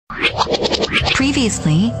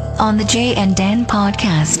Previously on the Jay and Dan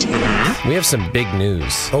podcast. We have some big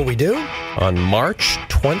news. Oh, we do? On March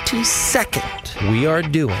 22nd, we are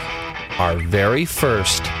doing our very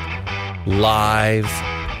first live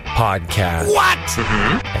podcast. What?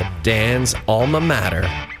 At Dan's alma mater,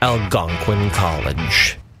 Algonquin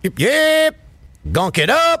College. Yep. Gonk it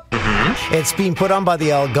up. It's being put on by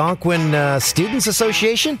the Algonquin Students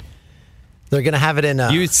Association. They're going to have it in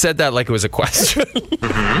You said that like it was a question.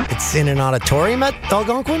 It's in an auditorium at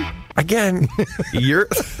Algonquin. Again, you're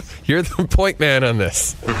the point man on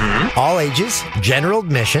this. All ages, general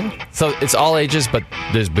admission. So it's all ages, but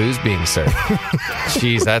there's booze being served.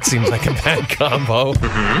 Jeez, that seems like a bad combo.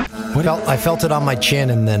 I felt it on my chin,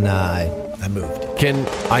 and then I moved. Can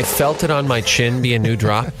I felt it on my chin be a new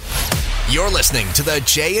drop? You're listening to the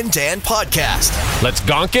Jay and Dan podcast. Let's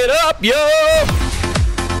gonk it up, yo!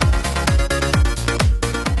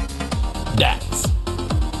 Dance.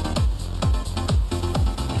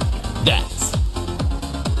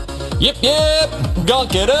 Yep,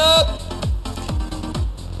 gonk it up.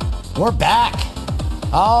 We're back.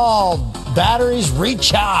 All batteries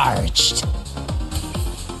recharged.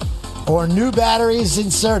 Or new batteries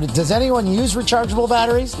inserted. Does anyone use rechargeable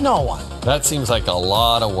batteries? No one. That seems like a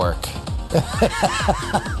lot of work.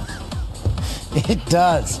 It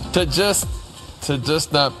does. To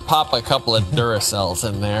just not pop a couple of Duracells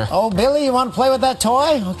in there. Oh, Billy, you want to play with that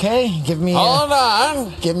toy? Okay, Hold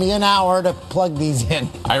on. Give me an hour to plug these in.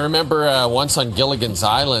 I remember once on Gilligan's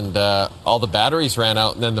Island, all the batteries ran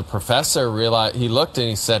out, and then the professor realized, he looked and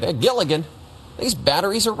he said, "Hey, Gilligan, these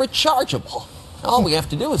batteries are rechargeable. All we have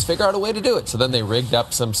to do is figure out a way to do it." So then they rigged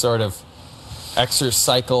up some sort of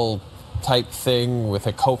exercycle type thing with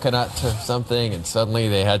a coconut or something, and suddenly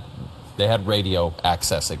they had radio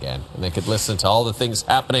access again, and they could listen to all the things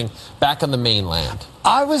happening back on the mainland.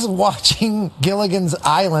 I was watching Gilligan's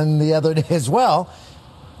Island the other day as well,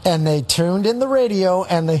 and they tuned in the radio,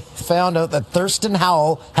 and they found out that Thurston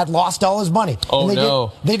Howell had lost all his money. Oh, and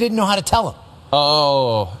no. They didn't know how to tell him.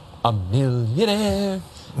 Oh, a millionaire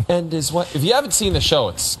and his wife. If you haven't seen the show,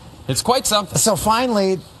 it's quite something. So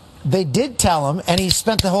finally, they did tell him, and he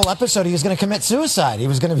spent the whole episode, he was going to commit suicide. He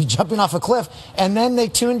was going to be jumping off a cliff. And then they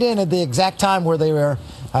tuned in at the exact time where they were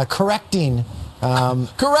correcting.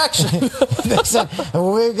 Correction. They said,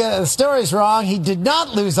 the story's wrong. He did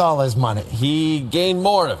not lose all his money. He gained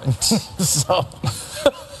more of it. So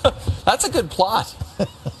that's a good plot.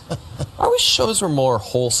 I wish shows were more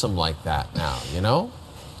wholesome like that now, you know?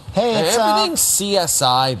 Hey, it's everything's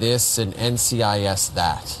CSI this and NCIS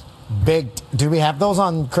that. Big. Do we have those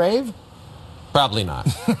on Crave? Probably not.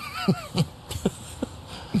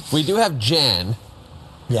 We do have Jan.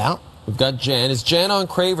 Yeah. We've got Jan. Is Jan on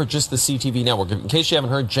Crave or just the CTV network? In case you haven't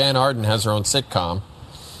heard, Jan Arden has her own sitcom.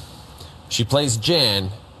 She plays Jan.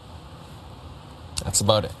 That's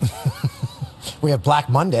about it. We have Black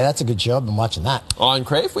Monday. That's a good show. I've been watching that. On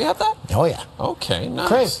Crave, we have that? Oh, yeah. Okay, nice.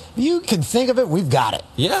 Crave. You can think of it. We've got it.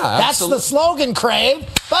 Yeah, That's absolutely. the slogan, Crave.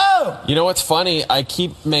 Boom! You know what's funny? I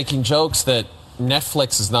keep making jokes that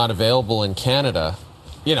Netflix is not available in Canada.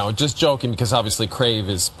 You know, just joking because obviously Crave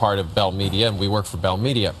is part of Bell Media and we work for Bell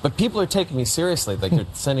Media. But people are taking me seriously. Like they're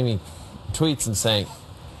sending me tweets and saying,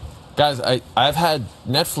 "Guys, I've had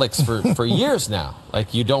Netflix for years now.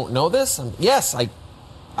 Like, you don't know this?" Yes,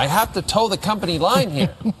 I have to toe the company line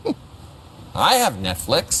here. I have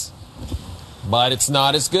Netflix, but it's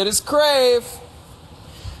not as good as Crave.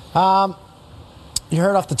 You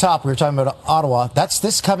heard off the top, we were talking about Ottawa. That's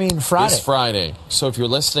this coming Friday. This Friday. So if you're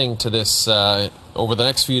listening to this over the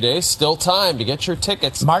next few days, still time to get your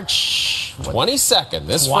tickets. March 22nd,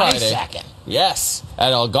 this 22nd. Friday. Yes,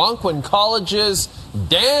 at Algonquin College's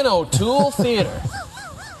Dan O'Toole Theater.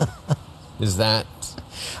 Is that...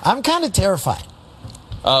 I'm kind of terrified.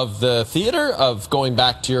 Of the theater, of going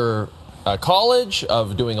back to your college,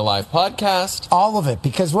 of doing a live podcast? All of it,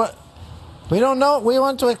 because we don't know what we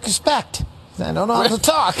want to expect. I don't know how to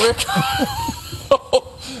talk.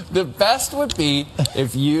 The best would be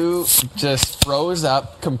if you just froze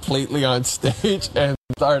up completely on stage and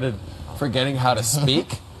started forgetting how to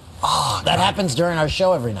speak. Oh, that happens during our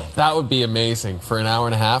show every night. That would be amazing for an hour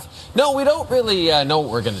and a half. No, we don't really know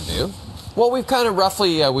what we're going to do. Well, we've kind of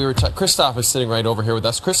roughly, Christoph is sitting right over here with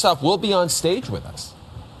us. Christoph will be on stage with us.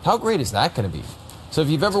 How great is that going to be? So if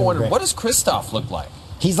you've ever wondered, what does Christoph look like?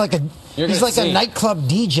 He's like a nightclub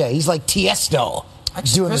DJ. He's like Tiesto.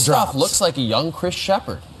 Doing Christoph looks like a young Chris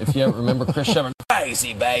Shepherd. If you ever remember Chris Shepherd,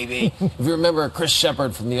 crazy baby. If you remember Chris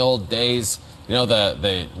Shepherd from the old days, you know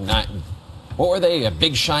what were they?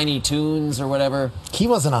 Big Shiny Tunes or whatever. He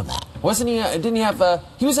wasn't on that. Wasn't he? Didn't he have?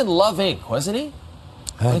 He was in Love Inc., wasn't he?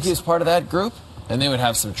 I think he was part of that group. and they would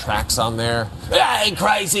have some tracks on there. Hey,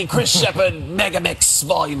 crazy Chris Shepard, Megamix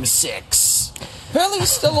Volume 6. Apparently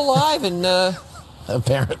he's still alive, and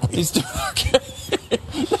apparently he's doing okay.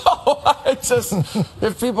 No, I just,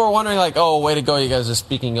 if people are wondering, like, oh, way to go, you guys are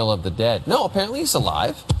speaking ill of the dead. No, apparently he's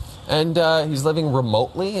alive, and he's living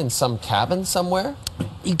remotely in some cabin somewhere.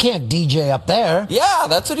 You can't DJ up there. Yeah,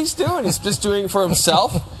 that's what he's doing. He's just doing it for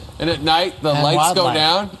himself. And at night, the lights go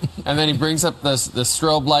down, and then he brings up the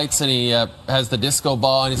strobe lights, and he has the disco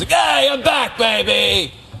ball, and he's like, hey, I'm back,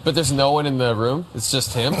 baby! But there's no one in the room. It's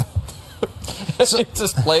just him. So, he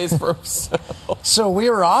just plays for himself. So we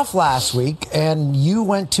were off last week, and you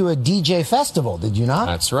went to a DJ festival, did you not?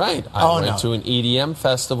 That's right. I went to an EDM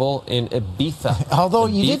festival in Ibiza. Although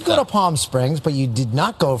you did go to Palm Springs, but you did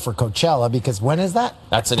not go for Coachella, because when is that?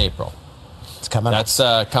 That's in April. It's coming up.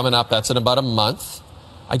 That's coming up. That's in about a month.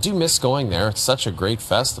 I do miss going there. It's such a great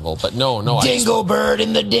festival. But no. Dingle Bird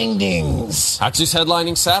and the Ding Dings. That's who's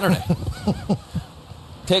headlining Saturday.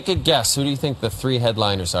 Take a guess. Who do you think the 3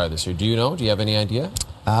 headliners are this year? Do you know? Do you have any idea?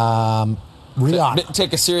 Rihanna.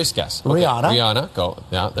 Take a serious guess. Okay. Rihanna. Go.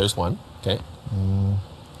 Yeah, there's one. Okay.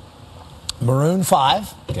 Maroon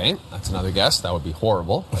 5. Okay, that's another guess. That would be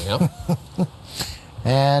horrible. Yeah.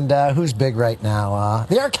 And who's big right now?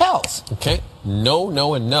 The Arkells. Okay.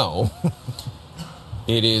 No, and no.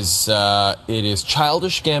 It is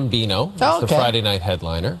Childish Gambino. That's the Friday night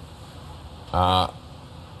headliner.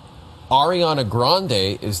 Ariana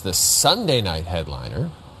Grande is the Sunday night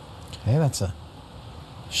headliner. Okay,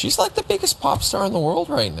 she's like the biggest pop star in the world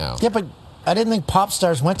right now. Yeah, but I didn't think pop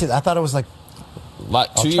stars went to that. I thought it was like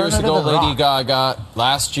 2 years ago, Lady Gaga.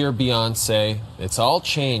 Last year, Beyonce. It's all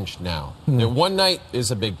changed now. One night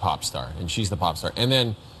is a big pop star, and she's the pop star. And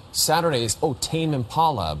then Saturday is, Tame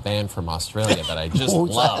Impala, a band from Australia that I just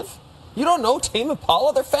love. You don't know Tame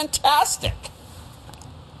Impala? They're fantastic.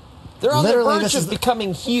 They're on the verge of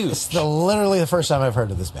becoming huge. It's literally the first time I've heard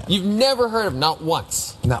of this band. You've never heard of them, not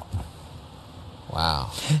once? No. Wow.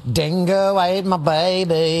 Dingo ate my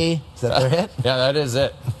baby. Is that their hit? Yeah, that is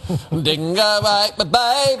it. Dingo ate my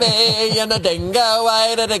baby, and the dingo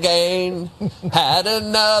ate it again. Had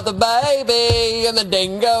another baby, and the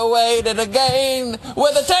dingo ate it again.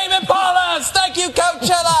 With the Tame Impalas! Thank you,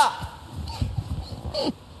 Coachella!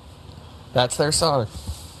 That's their song.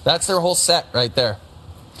 That's their whole set right there.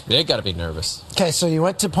 They got to be nervous. Okay, so you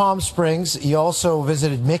went to Palm Springs. You also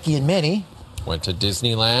visited Mickey and Minnie. Went to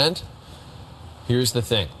Disneyland. Here's the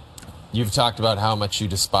thing. You've talked about how much you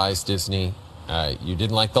despise Disney. You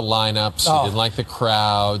didn't like the lineups. You didn't like the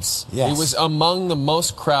crowds. Yes. It was among the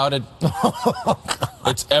most crowded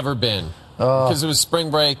it's ever been. Because it was spring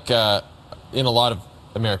break in a lot of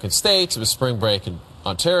American states. It was spring break in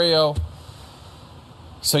Ontario.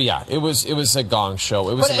 So, yeah, it was a gong show.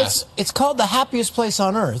 It was a mess. It's called the happiest place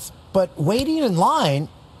on earth, but waiting in line,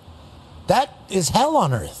 that is hell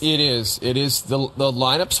on earth. It is. The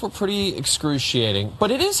lineups were pretty excruciating,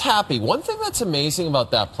 but it is happy. One thing that's amazing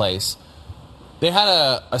about that place, they had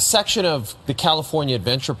a section of the California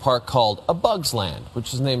Adventure Park called A Bug's Land,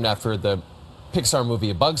 which is named after the Pixar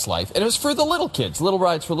movie A Bug's Life, and it was for the little kids, little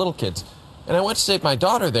rides for little kids. And I went to take my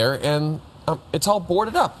daughter there, and it's all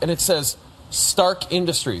boarded up, and it says Stark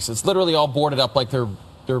Industries. It's literally all boarded up like they're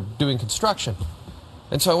doing construction.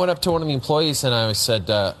 And so I went up to one of the employees and I said,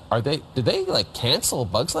 did they like cancel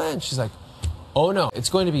Bugs Land? She's like, oh no, it's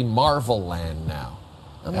going to be Marvel Land now.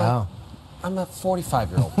 I'm like, I'm a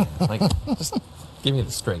 45-year-old man. Like, just give me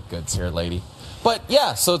the straight goods here, lady. But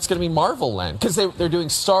yeah, so it's going to be Marvel Land because they're doing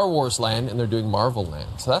Star Wars Land and they're doing Marvel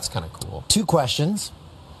Land. So that's kind of cool. 2 questions.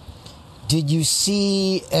 Did you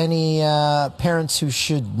see any parents who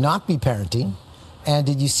should not be parenting? And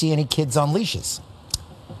did you see any kids on leashes?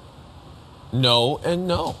 No and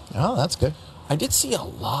no. Oh, that's good. I did see a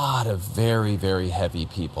lot of very, very heavy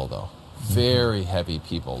people, though. Very heavy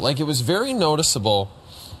people. Like, it was very noticeable.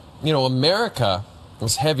 You know, America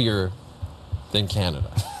was heavier than Canada.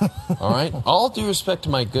 All right? All due respect to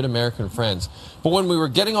my good American friends. But when we were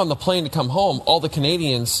getting on the plane to come home, all the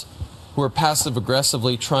Canadians who were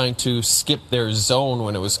passive-aggressively trying to skip their zone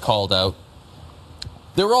when it was called out,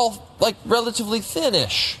 they were all, like, relatively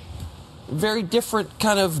thinnish. Very different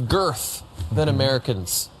kind of girth than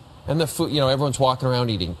Americans. And the food, you know, everyone's walking around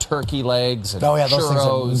eating turkey legs and those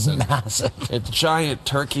churros. things are massive. And giant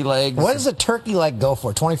turkey legs. What does a turkey leg go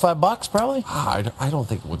for? $25 probably? I don't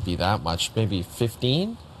think it would be that much. Maybe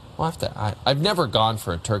 15. We'll have to. I've never gone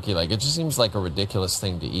for a turkey leg. It just seems like a ridiculous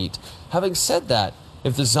thing to eat. Having said that,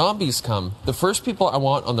 if the zombies come, the first people I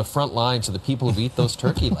want on the front lines are the people who eat those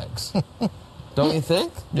turkey legs. Don't you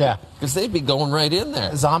think? Yeah. Because they'd be going right in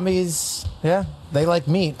there. Zombies, yeah, they like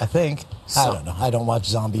meat, I think. I don't know. I don't watch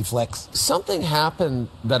zombie flicks. Something happened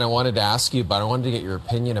that I wanted to ask you about. I wanted to get your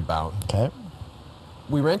opinion about. Okay.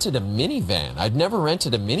 We rented a minivan. I'd never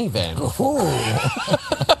rented a minivan before.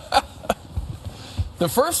 The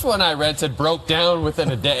first one I rented broke down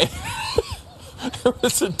within a day. It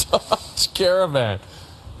was a Dodge Caravan.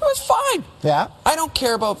 It was fine. Yeah. I don't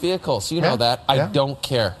care about vehicles. You know that. I don't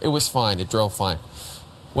care. It was fine. It drove fine.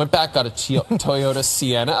 Went back, got a Toyota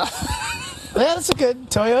Sienna. Yeah, that's a good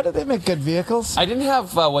Toyota. They make good vehicles. I didn't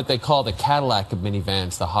have what they call the Cadillac of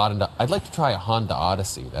minivans, the Honda. I'd like to try a Honda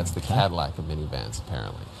Odyssey. That's the Cadillac of minivans,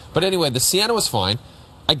 apparently. But anyway, the Sienna was fine.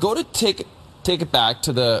 I go to take it back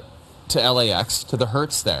to LAX, to the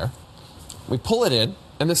Hertz there. We pull it in,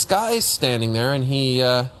 and this guy is standing there, and he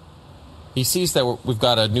sees that we've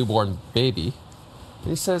got a newborn baby. And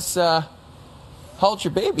he says, how old's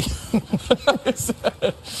your baby? I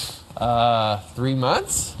said, 3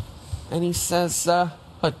 months? And he says,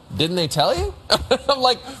 what, didn't they tell you? I'm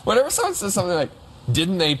like, whenever someone says something like,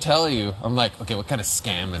 didn't they tell you? I'm like, okay, what kind of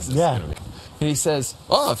scam is this going to be? And he says,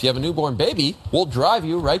 oh, if you have a newborn baby, we'll drive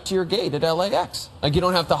you right to your gate at LAX. Like, you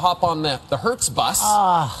don't have to hop on the Hertz bus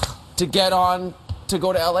to get on to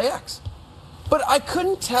go to LAX. But I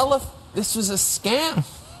couldn't tell if this was a scam.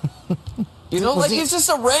 You know, like he's just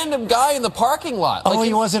a random guy in the parking lot. Oh, like,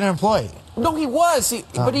 he wasn't an employee. No, he was.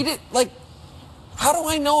 But he did, like, how do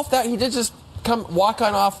I know if that he did just come walk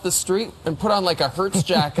on off the street and put on like a Hertz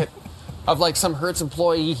jacket of like some Hertz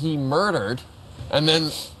employee he murdered, and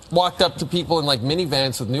then walked up to people in like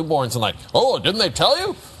minivans with newborns and like, oh, didn't they tell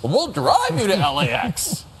you? Well, we'll drive you to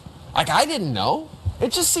LAX. Like, I didn't know.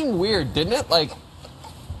 It just seemed weird, didn't it? Like,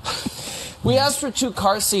 we asked for 2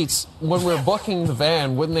 car seats when we were booking the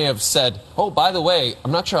van. Wouldn't they have said, oh, by the way,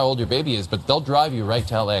 I'm not sure how old your baby is, but they'll drive you right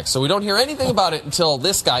to LAX. So we don't hear anything about it until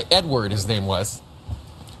this guy, Edward, his name was,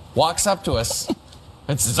 walks up to us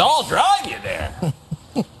and says, I'll drive you there.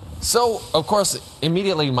 So, of course,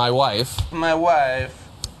 immediately my wife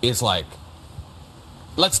is like,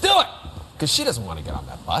 let's do it. Because she doesn't want to get on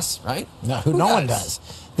that bus, right? No, no one does.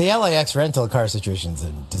 The LAX rental car situation's a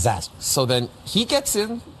disaster. So then he gets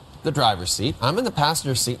in the driver's seat. I'm in the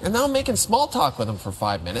passenger seat. And now I'm making small talk with him for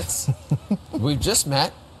 5 minutes. We've just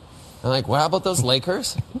met. I'm like, well, how about those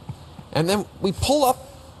Lakers? And then we pull up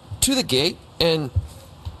to the gate and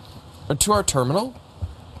to our terminal.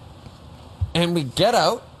 And we get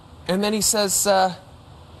out. And then he says, I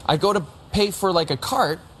go to pay for like a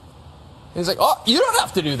cart. He's like, oh, you don't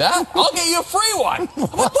have to do that. I'll get you a free one.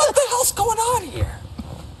 What the hell's going on here?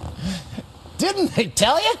 Didn't they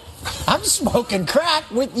tell you? I'm smoking crack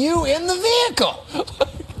with you in the vehicle.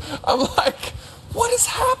 I'm like, what is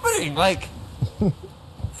happening? Like, am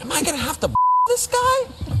I going to have to this guy?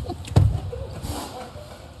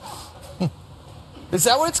 Is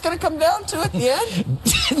that what it's going to come down to at the end?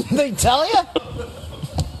 Didn't they tell you?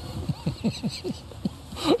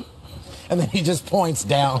 And then he just points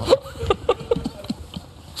down.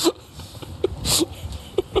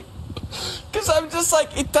 Because I'm just like,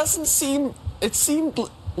 it seemed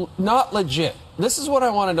not legit. This is what I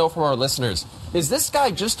want to know from our listeners. Is this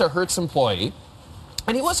guy just a Hertz employee?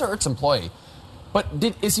 And he was a Hertz employee. But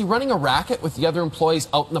is he running a racket with the other employees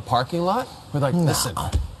out in the parking lot? We're like, listen.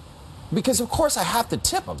 Because, of course, I have to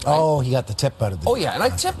tip him. Right? Oh, he got the tip out of the... Oh, yeah, and I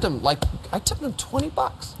tipped him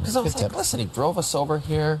 $20. Because I was like, listen, he drove us over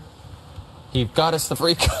here. He got us the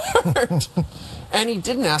free card. And he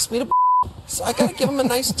didn't ask me to... So I got to give him a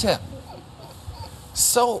nice tip.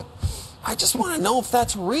 So I just want to know if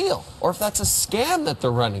that's real or if that's a scam that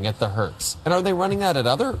they're running at the Hertz. And are they running that at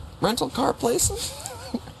other rental car places?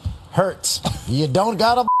 Hertz. You don't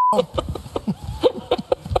got to...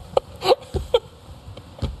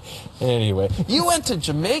 Anyway, you went to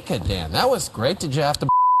Jamaica, Dan. That was great. Did you have to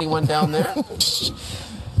anyone down there?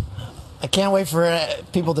 I can't wait for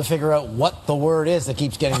people to figure out what the word is that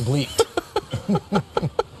keeps getting bleeped. Well,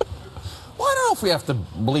 I don't know if we have to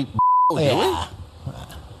bleep do we?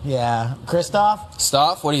 Yeah. Christoph?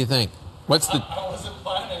 Stoff, what do you think? What's the... I wasn't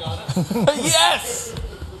planning on it. Yes!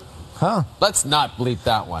 Huh. Let's not bleep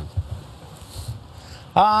that one.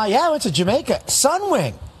 Yeah, I went to Jamaica.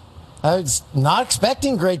 Sunwing. I was not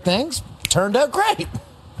expecting great things. Turned out great.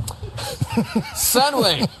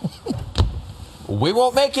 Sunwing. We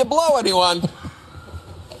won't make you blow anyone.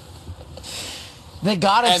 They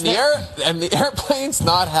got us And the airplane's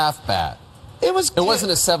not half bad. It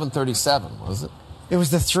wasn't a 737, was it? It was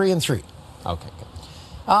the 3 and 3. Okay, good.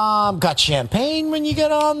 Got champagne when you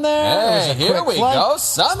get on there. Hey, here we go.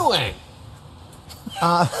 Sunwing.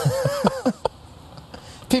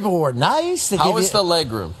 People were nice. How was the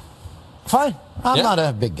legroom? Fine. I'm Yeah. not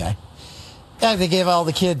a big guy. Yeah, they gave all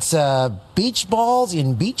the kids beach balls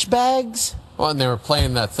in beach bags. Well, and they were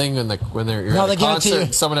playing that thing when you're No, at they a give it to concert.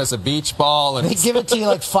 you. Someone has a beach ball, and They give it to you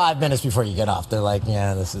like 5 minutes before you get off. They're like,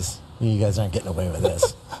 yeah, you guys aren't getting away with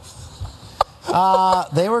this.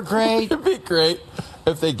 They were great. It'd be great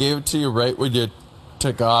if they gave it to you right when you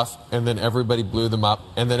took off, and then everybody blew them up,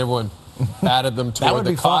 and then everyone batted them toward would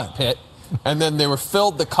the be fun. cockpit, and then they were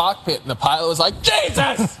filled the cockpit, and the pilot was like,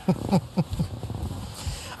 Jesus!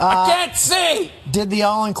 I can't see! Did the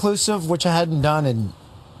all-inclusive, which I hadn't done in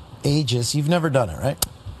ages. You've never done it, right?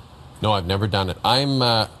 No, I've never done it.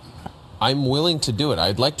 I'm willing to do it.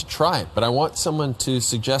 I'd like to try it, but I want someone to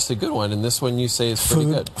suggest a good one, and this one you say is pretty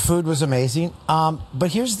good. Food was amazing.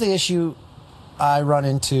 But here's the issue I run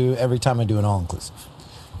into every time I do an all-inclusive.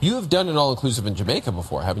 You have done an all-inclusive in Jamaica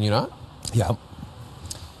before, haven't you not? Yeah.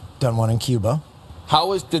 Done one in Cuba.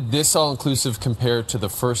 Did this all-inclusive compare to the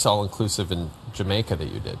first all-inclusive in Jamaica that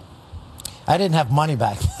you did? I didn't have money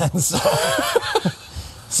back then, so...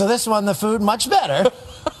 So this one, the food, much better.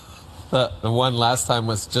 The one last time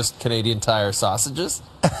was just Canadian Tire sausages?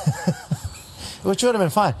 Which would have been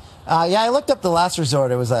fine. Yeah, I looked up the last resort.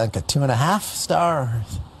 It was like a 2.5 star.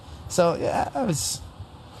 So, yeah, I was...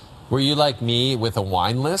 Were you like me with a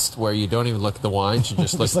wine list where you don't even look at the wines, you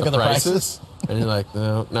just look, at the prices? And you're like,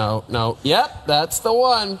 no. Yep, that's the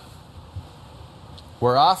one.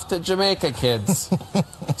 We're off to Jamaica, kids.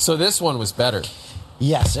 So this one was better.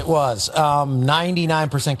 Yes, it was.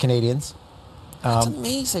 99% Canadians. It's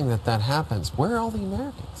amazing that happens. Where are all the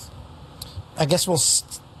Americans? I guess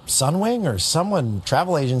Sunwing or someone,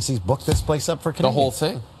 travel agencies, booked this place up for Canadians. The whole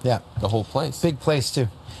thing. Yeah. The whole place. Big place, too.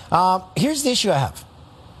 Here's the issue I have.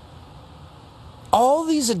 All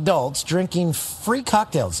these adults drinking free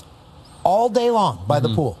cocktails all day long by the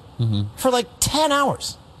pool for like 10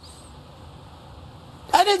 hours.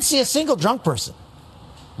 I didn't see a single drunk person.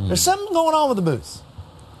 There's something going on with the booze.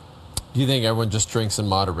 Do you think everyone just drinks in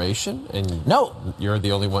moderation, and No. you're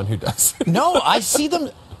the only one who does? No, I see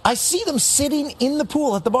them sitting in the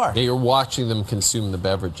pool at the bar. Yeah, you're watching them consume the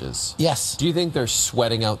beverages. Yes. Do you think they're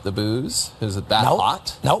sweating out the booze? Is it that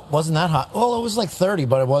hot? Nope, wasn't that hot. Well, it was like 30,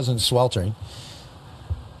 but it wasn't sweltering.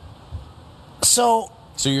 So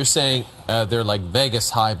you're saying they're like Vegas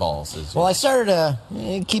highballs? I started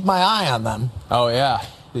to keep my eye on them. Oh, yeah.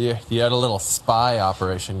 You had a little spy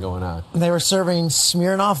operation going on. They were serving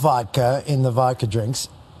Smirnoff vodka in the vodka drinks,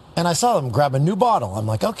 and I saw them grab a new bottle. I'm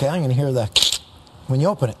like, okay, I'm going to hear the when you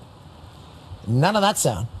open it. None of that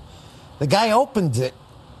sound. The guy opened it,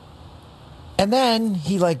 and then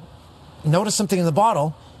he noticed something in the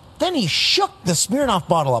bottle. Then he shook the Smirnoff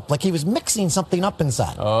bottle up like he was mixing something up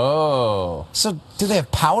inside. Oh. So do they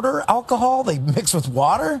have powder alcohol they mix with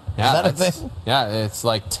water? Yeah, Is that a thing? Yeah, it's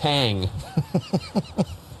like Tang.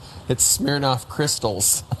 It's Smirnoff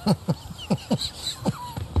crystals.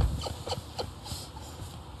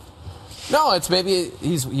 No, it's maybe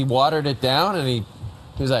he watered it down, and he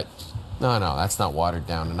was like, no, that's not watered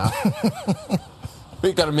down enough.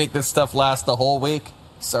 We got to make this stuff last the whole week.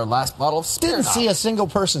 It's our last bottle of Smirnoff. Didn't see a single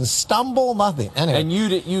person stumble, nothing. Anyway. And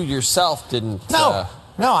you yourself didn't. No,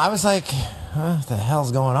 I was like, what the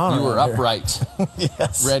hell's going on? You were around here? upright,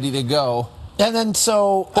 Yes. ready to go. And then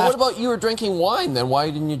But what about you were drinking wine then?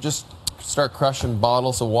 Why didn't you just start crushing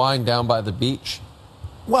bottles of wine down by the beach?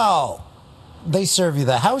 Well, they serve you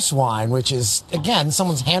the house wine, which is, again,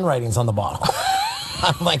 someone's handwriting's on the bottle.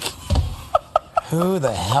 I'm like, who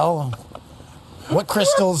the hell? What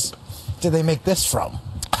crystals did they make this from?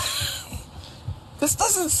 This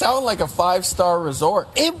doesn't sound like a 5-star resort.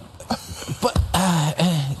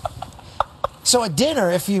 So at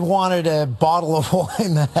dinner, if you wanted a bottle of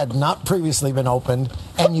wine that had not previously been opened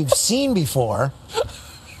and you've seen before,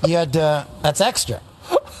 you had that's extra.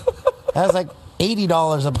 That was like $80,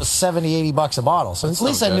 $70-$80 a bottle. So at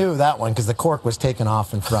least I knew that one because the cork was taken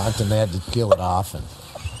off in front and they had to peel it off, and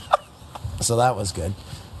so that was good.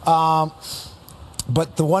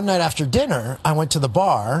 But the one night after dinner, I went to the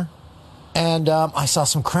bar. And I saw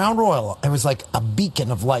some Crown Royal. It was like a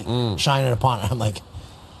beacon of light shining upon it. I'm like,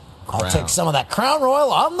 I'll take some of that Crown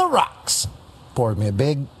Royal on the rocks. Poured me a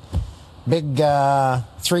big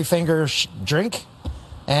 3-finger drink.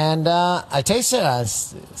 And I tasted it. I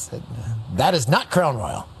said, that is not Crown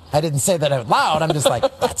Royal. I didn't say that out loud. I'm just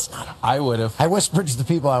like, that's not. I would have. I whispered to the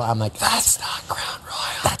people. I'm like, That's not Crown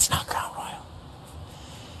Royal. that's not Crown Royal.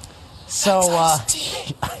 So,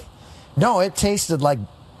 no, it tasted like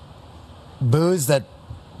booze that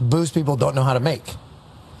booze people don't know how to make.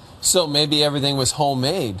 So maybe everything was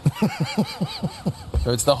homemade.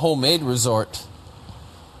 Or it's the homemade resort.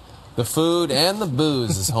 The food and the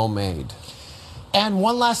booze is homemade. And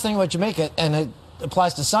one last thing about Jamaica, and it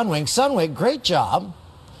applies to Sunwing. Sunwing, great job,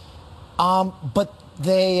 but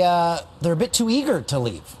they're a bit too eager to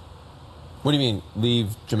leave. What do you mean,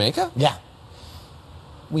 leave Jamaica? Yeah.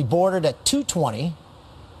 We boarded at 2:20,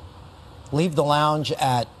 leave the lounge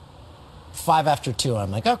at 5 after 2. I'm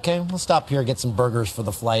like, okay, we'll stop here, get some burgers for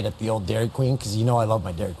the flight at the old Dairy Queen, because you know I love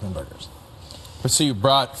my Dairy Queen burgers. So you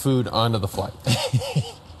brought food onto the flight?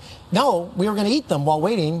 No, we were going to eat them while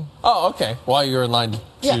waiting. Oh, okay. While you were in line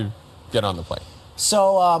to get on the plane.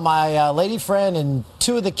 So my lady friend and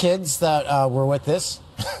 2 of the kids that were with us,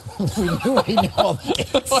 we knew all the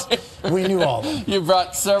kids. We knew all of them. You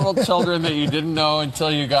brought several children that you didn't know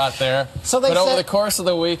until you got there. So but over the course of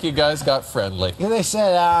the week, you guys got friendly. They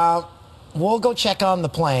said, we'll go check on the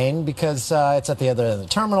plane because it's at the other end of the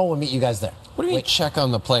terminal. We'll meet you guys there. What do you mean check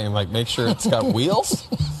on the plane? Like make sure it's got wheels?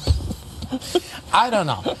 I don't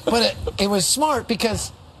know. But it was smart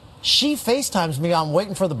because she FaceTimes me. I'm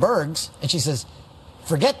waiting for the burgers. And she says,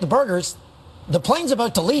 forget the burgers. The plane's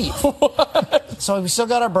about to leave. So we still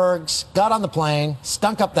got our burgers, got on the plane,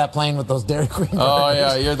 stunk up that plane with those Dairy Queen burgers. Oh,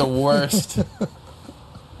 yeah, you're the worst.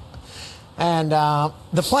 And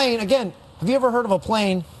the plane, again, have you ever heard of a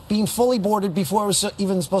plane being fully boarded before it was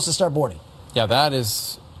even supposed to start boarding? Yeah, that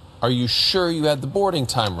is... Are you sure you had the boarding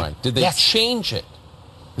time right? Did they change it?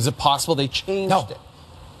 Is it possible they changed it?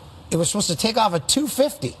 It was supposed to take off at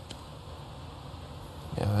 2:50.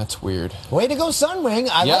 Yeah, that's weird. Way to go, Sunwing.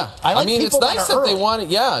 I mean, it's nice that they wanted.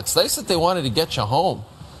 Yeah, it's nice that they wanted to get you home.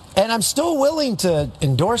 And I'm still willing to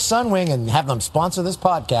endorse Sunwing and have them sponsor this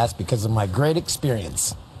podcast because of my great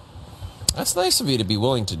experience. That's nice of you to be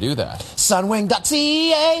willing to do that.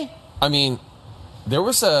 Sunwing.ca. I mean, there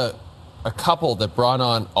was a couple that brought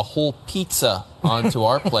on a whole pizza onto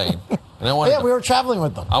our plane, and I wanted. We were traveling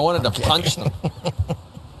with them. I wanted to punch them.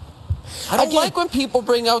 I don't like when people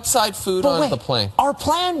bring outside food onto the plane. Our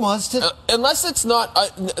plan was to... unless it's not...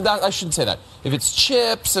 I shouldn't say that. If it's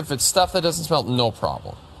chips, if it's stuff that doesn't smell, no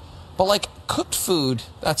problem. But, like, cooked food,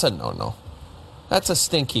 that's a no-no. That's a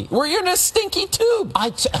stinky... You're in a stinky tube!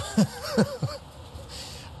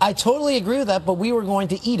 I totally agree with that, but we were going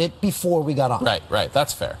to eat it before we got on. Right.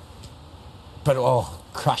 That's fair. But,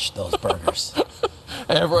 crush those burgers.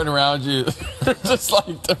 Everyone around you just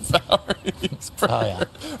like devouring these burgers. Oh, yeah.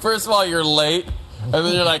 First of all, you're late, and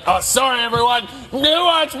then you're like, oh, sorry, everyone. Who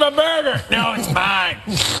wants my burger? No, it's mine.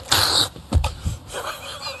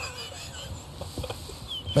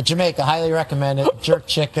 But Jamaica, highly recommend it. Jerk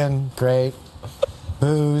chicken, great.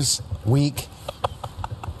 Booze, weak.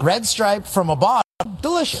 Red Stripe from a bottle,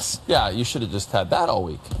 delicious. Yeah, you should have just had that all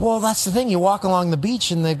week. Well, that's the thing. You walk along the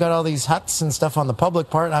beach, and they've got all these huts and stuff on the public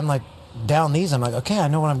part. I'm like... down these, I'm like, okay, I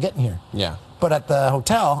know what I'm getting here. Yeah. But at the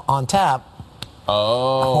hotel, on tap,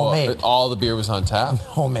 homemade. All the beer was on tap?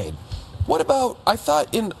 Homemade. What about, I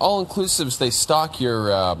thought in all-inclusives they stock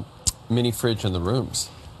your mini fridge in the rooms.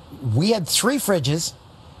 We had 3 fridges.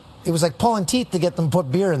 It was like pulling teeth to get them to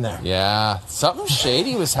put beer in there. Yeah, something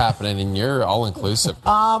shady was happening in your all-inclusive.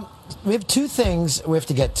 We have 2 things we have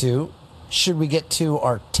to get to. Should we get to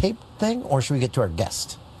our tape thing, or should we get to our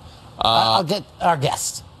guest? I'll get our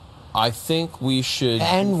guest. I think we should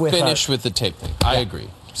finish with the tape thing. I agree.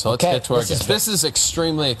 So let's get to our guest. This is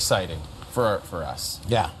extremely exciting for us.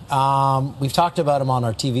 Yeah. We've talked about him on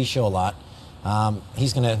our TV show a lot.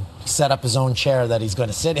 He's going to set up his own chair that he's going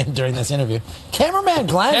to sit in during this interview. Cameraman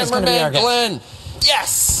Glenn is going to be our guest. Cameraman Glenn.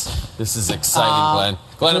 Yes. This is exciting, Glenn.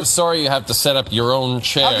 Glenn, I'm sorry you have to set up your own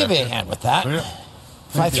chair. I'll give you a hand with that. Yeah.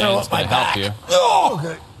 If I throw up my back. Help you. Oh!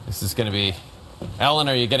 Okay. This is going to be... Ellen,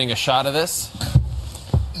 are you getting a shot of this?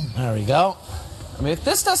 There we go. I mean, if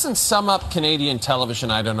this doesn't sum up Canadian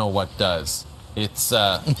television, I don't know what does. It's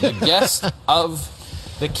the guest of...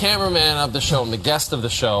 the cameraman of the show and the guest of the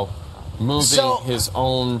show moving his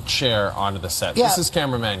own chair onto the set. Yeah. This is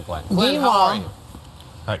Cameraman Glenn. Glenn, how are you?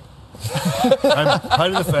 Hi. Hi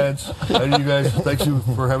to the fans. Hi to you guys. Thank you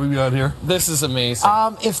for having me on here. This is amazing.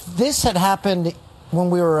 If this had happened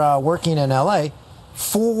when we were working in L.A.,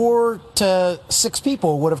 4 to 6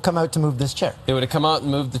 people would have come out to move this chair. They would have come out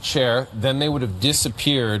and moved the chair, then they would have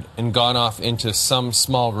disappeared and gone off into some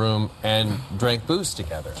small room and drank booze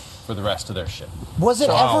together for the rest of their shift. Was it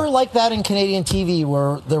ever like that in Canadian TV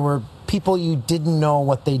where there were people you didn't know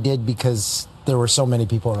what they did because there were so many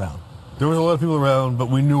people around? There was a lot of people around, but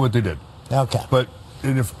we knew what they did. Okay. But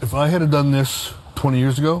if I had done this 20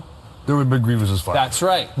 years ago, there would have been grievances filed. That's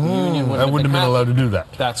right. Union I wouldn't have been allowed to do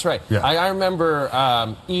that. That's right. Yeah. I remember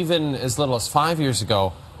even as little as 5 years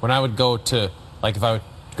ago when I would go to, like if I would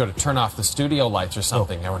go to turn off the studio lights or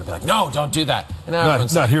something, I would be like, no, don't do that. And now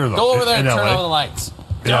everyone's not like, here, though. Go over there and In turn LA. on the lights.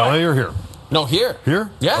 In LA or here? No, here.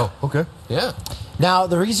 Here? Yeah. Oh, okay. Yeah. Now,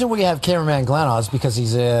 the reason we have Cameraman Glenn on is because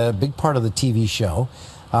he's a big part of the TV show.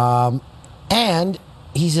 And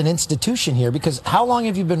he's an institution here because how long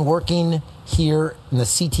have you been working here in the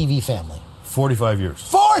CTV family? 45 years.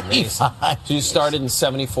 45! So you started in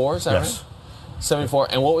 74, is that Yes. right? 74.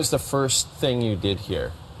 And what was the first thing you did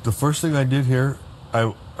here? The first thing I did here,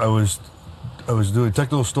 I was doing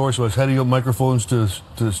technical stories, so I was heading up microphones to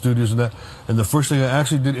the studios and that. And the first thing I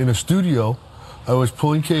actually did in a studio, I was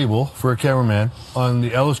pulling cable for a cameraman on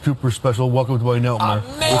the Alice Cooper special, Welcome to My Nightmare,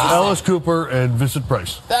 with Alice Cooper and Vincent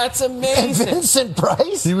Price. That's amazing. And Vincent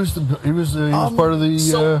Price? He was part of the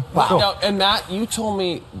show. Now, and Matt, you told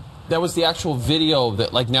me that was the actual video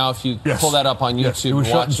that, like, now if you pull that up on YouTube, Yes, it was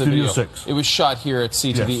and shot watch in the Studio video. 6. It was shot here at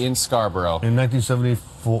CTV Yes. in Scarborough. In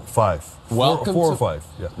 1975. Welcome four to, or five.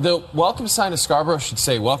 Yeah. The welcome sign of Scarborough should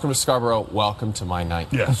say, "Welcome to Scarborough, welcome to my night."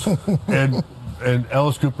 Yes. and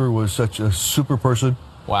Alice Cooper was such a super person.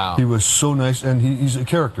 Wow. He was so nice, and he's a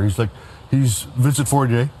character. He's Vincent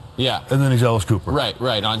Fournier. Yeah. And then he's Alice Cooper. Right,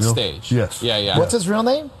 on You know? stage. Yes. Yeah. What's his real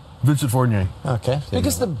name? Vincent Fournier. Okay.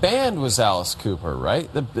 Because the band was Alice Cooper, right?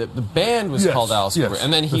 The band was Yes, called Alice yes, Cooper,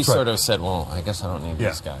 and then he that's right. sort of said, "Well, I guess I don't need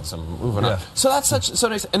these guys. I'm moving on." Yeah. So that's so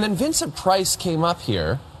nice. And then Vincent Price came up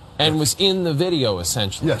here and was in the video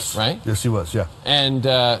essentially. Yes. Right. Yes, he was. Yeah. And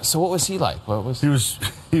so, what was he like? What was He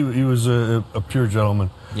was a pure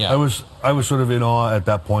gentleman. Yeah. I was sort of in awe at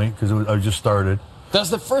that point because I just started.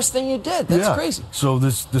 That's the first thing you did. That's Yeah. crazy. So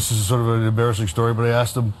this is sort of an embarrassing story, but I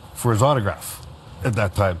asked him for his autograph at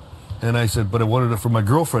that time. And I said, but I wanted it for my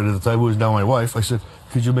girlfriend at the time, who is now my wife. I said,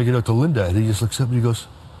 could you make it out to Linda? And he just looks up and he goes,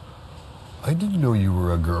 I didn't know you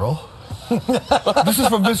were a girl. This is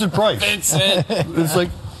from Vincent Price. Vincent. It's like,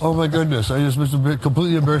 oh my goodness, I just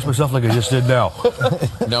completely embarrassed myself like I just did now.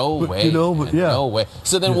 No way. But yeah. No way.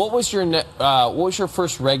 So then, what was your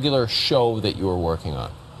first regular show that you were working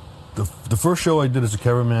on? The first show I did as a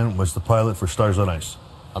cameraman was the pilot for Stars on Ice.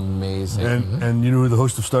 Amazing. And you know who the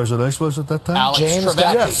host of Stars on Ice was at that time? Alex James Trebek.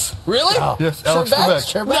 Duffy. Yes. Really? Oh. Yes, Alex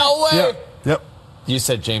Trebek. No way. Yep. You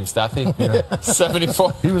said James Duffy?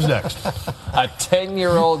 74. He was next. A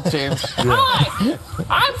 10-year-old James. Hi,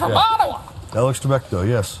 I'm from Ottawa. Alex Trebek, though,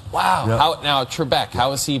 yes. Wow. Yeah. Now, Trebek,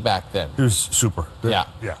 how was he back then? It was super. Yeah.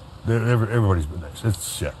 Everybody's been nice.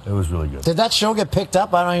 It was really good. Did that show get picked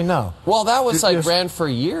up? I don't even know. Well, that was Yes. ran for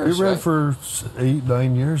years. It ran right? for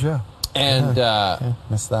 8-9 years, yeah. And, Okay,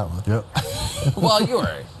 missed that one. Yep. well, you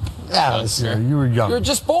were. Yeah, it was- Yeah, you were young. You were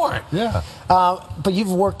just born. Yeah. but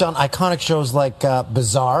you've worked on iconic shows like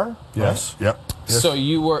Bizarre. Yes. Yep. Yes.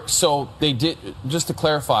 So they did, just to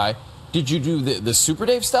clarify, did you do the Super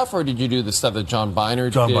Dave stuff or did you do the stuff that John Byner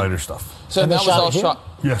did? John Byner stuff. So And that they was shot all it here? shot.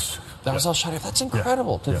 Yes. That was all shot here. That's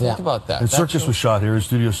incredible to Yeah. think Yeah. about that. And That Circus show- was shot here in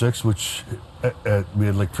Studio 6, which we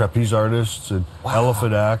had like trapeze artists and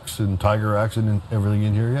elephant acts and tiger acts and everything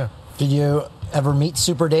in here, yeah. Did you ever meet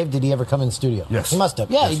Super Dave? Did he ever come in studio? Yes. He must have.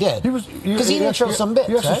 Yeah, Yes. he did. He was Because he didn't show some bits,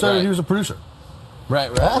 He actually right? started, Right. he was a producer. Right.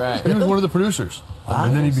 He was one of the producers.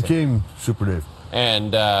 And then he became Super Dave.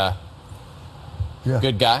 And Yeah.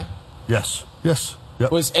 good guy. Yes.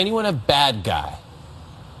 Yep. Was anyone a bad guy?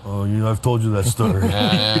 Oh, I've told you that story.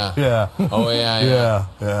 Yeah. Yeah. Oh yeah.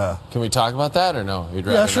 Yeah. Can we talk about that or no? You'd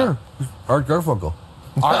Yeah, rather sure. Art Garfunkel.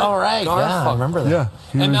 not? All right. Yeah, I Garfunkel. remember that. Yeah.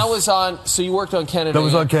 he And that was on. So you worked on Canada. that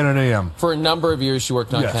was AM. on Canada AM. For a number of years, you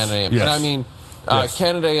worked on Yes, Canada AM. yes. And I mean, Yes.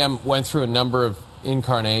 Canada AM went through a number of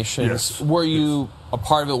incarnations. Yes. Were you a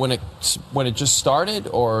part of it when it just started,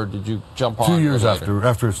 or did you jump on 2 years later?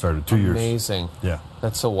 after it started. 2 years. Amazing. Yeah.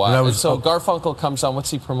 That's so And wild. I And was- so Garfunkel comes on. What's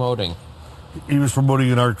he promoting? He was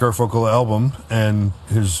promoting an Art Garfunkel album and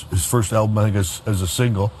his first album, I think, as a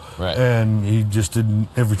single. Right. And he just didn't.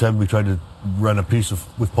 Every time we tried to run a piece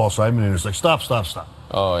with Paul Simon, and it's like, stop.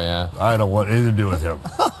 Oh yeah. I don't want anything to do with him.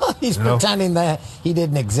 He's You know? pretending that he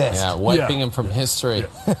didn't exist. Yeah, wiping Yeah. him from history.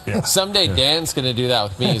 Yeah. Someday Dan's going to do that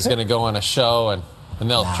with me. He's going to go on a show and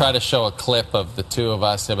they'll try to show a clip of the two of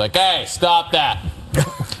us. They'll be like, hey, stop that.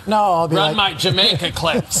 No, I'll be Run like, my Jamaica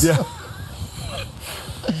clips. Yeah.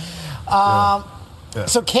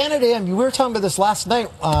 So Canada AM, we were talking about this last night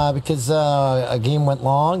because a game went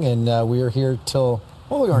long and we were here till,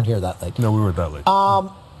 well, we weren't here that late. No, we weren't that late.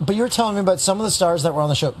 But you were telling me about some of the stars that were on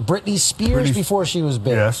the show. Britney Spears Britney- before she was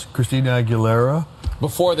big. Yes. Christina Aguilera.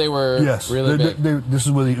 Before they were Yes. really big. This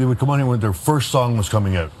is when they would come on here when their first song was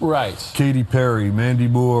coming out. Right. Katy Perry, Mandy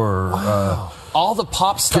Moore, all the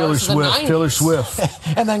pop stars of the 90s. Taylor Swift.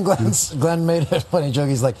 And then Glenn made a funny joke.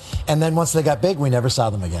 He's like, and then once they got big, we never saw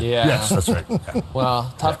them again. Yeah. Yes, that's right. Yeah.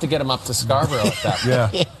 Well, tough to get them up to Scarborough at that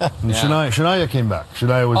point. Yeah. And Shania came back.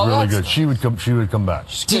 Shania was really good. She would come back.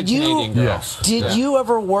 Did you? Yes. Did you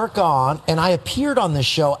ever work on? And I appeared on this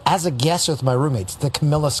show as a guest with my roommates, the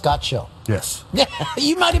Camilla Scott show. Yes. Yeah,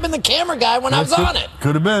 you might have been the camera guy when I was on it.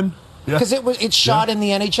 Could have been. Because it's shot in the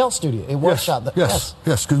NHL studio. It was shot. Yes.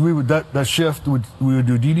 Because we would that shift we would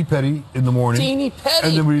do Dee Dee Petty in the morning. Dee Dee Petty.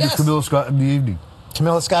 And then we would do Camilla Scott in the evening.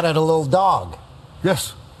 Camilla Scott had a little dog.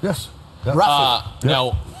 Yes. Yeah. Ruffy.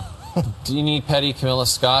 Now, Dee Dee Petty, Camilla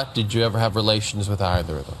Scott, did you ever have relations with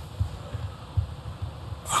either of them?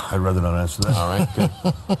 I'd rather not answer that. All right, good.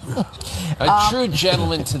 A true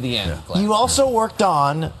gentleman to the end, Glenn. You also worked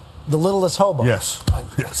on The Littlest Hobo. Yes.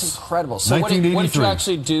 That's incredible. So what did you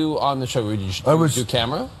actually do on the show? Did you do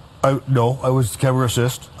camera? No, I was camera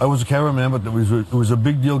assist. I was a cameraman, but it was a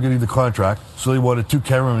big deal getting the contract, so they wanted 2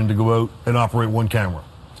 cameramen to go out and operate 1 camera.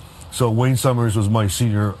 So Wayne Summers was my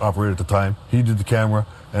senior operator at the time. He did the camera,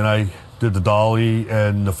 and I did the dolly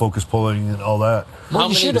and the focus pulling and all that. Well,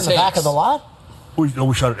 you shoot in the back of the lot? We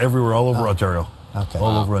shot it everywhere, all over Ontario. Okay.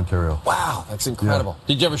 All over Ontario. Wow, that's incredible. Yeah.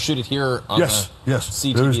 Did you ever shoot it here on yes.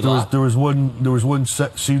 CTV lot? There was one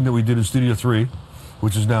scene that we did in Studio 3,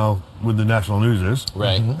 which is now where the national news is.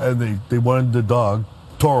 Right. Mm-hmm. And they wanted the dog,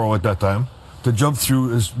 Toro at that time, to jump through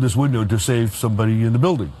this window to save somebody in the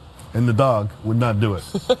building. And the dog would not do it.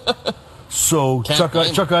 So Chuck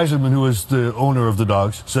Eisenman, who was the owner of the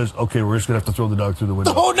dogs, says, "Okay, we're just gonna have to throw the dog through the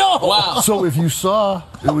window." Oh no! Wow. So if you saw,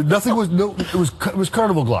 it was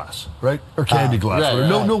carnival glass, right, or candy glass. Right,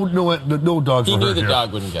 No dogs. He were knew hurt the here.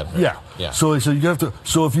 dog wouldn't get hurt. Yeah. So he said you have to.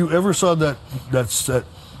 So if you ever saw that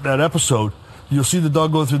episode, you'll see the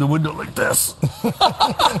dog going through the window like this.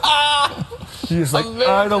 He's like,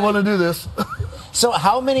 I don't want to do this. So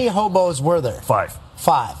how many hobos were there? 5.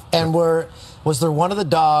 5. And was there one of the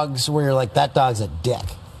dogs where you're like, that dog's a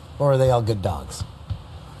dick? Or are they all good dogs?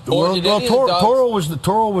 Toro was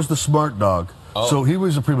the smart dog. So he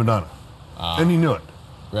was a prima donna. And he knew it.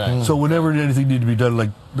 Right. So whenever anything needed to be done,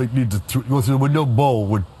 like need to go through the window,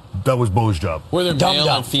 that was Bo's job. Were there male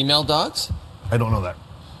and female dogs? I don't know that.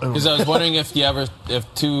 Because I was wondering if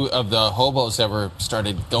 2 of the hobos ever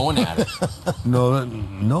started going at it.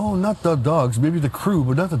 No, not the dogs. Maybe the crew,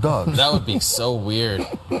 but not the dogs. That would be so weird.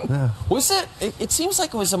 Yeah. Was it? It seems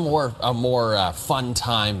like it was a more fun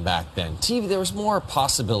time back then. TV, there was more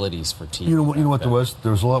possibilities for TV. You know what there was?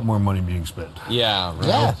 There was a lot more money being spent. Yeah. Right.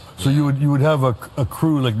 Yeah. So you would have a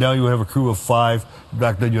crew, like now you have a crew of 5.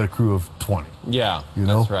 Back then you had a crew of 20. Yeah. You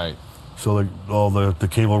know? That's right. So like all the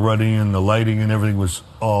cable running and the lighting and everything was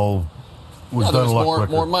done a lot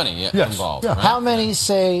quicker. More money involved. Yeah. Right? How many,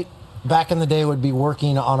 say, back in the day would be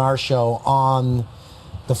working on our show on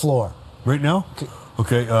the floor? Right now?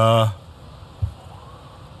 Okay.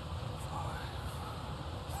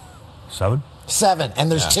 7. 7,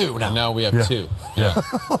 and there's 2 now. And now we have 2. Yeah.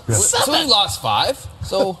 So we lost 5.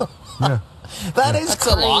 So That's That's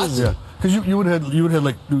crazy. a lot. Yeah. Because you would have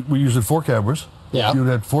like we used 4 cameras. Yeah. You would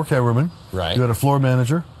have 4 cameramen. Right. You had a floor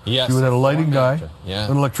manager. Yes, You would have a lighting guy. manager.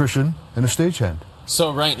 Yeah. An electrician, and a stagehand.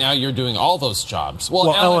 So right now you're doing all those jobs. Well,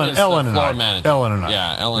 Well, Ellen is Ellen the and floor I. manager. Ellen and I.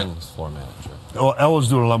 Yeah, Ellen's floor manager. Well, Ella's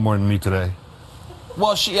doing a lot more than me today.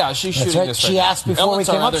 Well, she's That's shooting right. this She right asked now. before Ellen's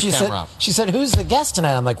we came our up. other She said, "Who's the guest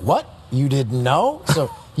tonight?" I'm like, "What? You didn't know?" So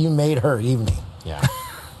you made her evening. Yeah.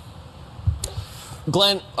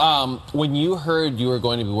 Glenn, when you heard you were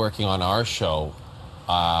going to be working on our show,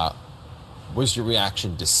 was your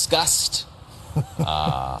reaction disgust?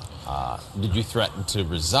 Did you threaten to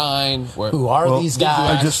resign? Who are these Did you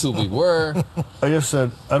guys? ask who we were? I just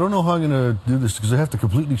said, I don't know how I'm going to do this because I have to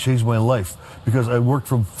completely change my life because I worked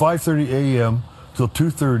from 5:30 a.m. till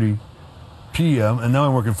 2:30 p.m. and now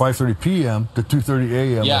I'm working 5:30 p.m. to 2:30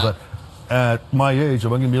 a.m. Yeah. I thought, at my age,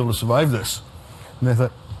 am I going to be able to survive this? And I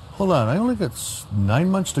thought, hold on, I only got 9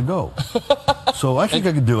 months to go, so I think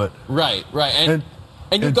I can do it. Right. And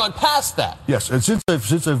you've gone past that. Yes, and since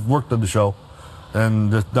I've worked on the show,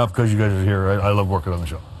 and it's not because you guys are here, I love working on the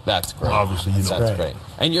show. That's great. Obviously, you know. That's great.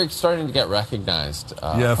 And you're starting to get recognized.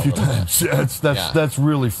 Yeah, a few times. Yeah, that's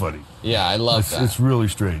really funny. Yeah, I love that. It's really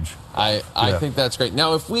strange. I think that's great.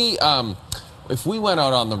 Now, if we went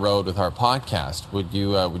out on the road with our podcast, would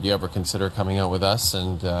you ever consider coming out with us?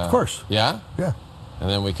 And of course. Yeah. Yeah. And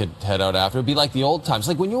then we could head out after. It'd be like the old times.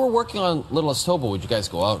 Like when you were working on Littlest Hobo, would you guys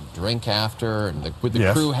go out and drink after and with the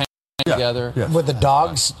Yes. crew hang together? Yes. Would the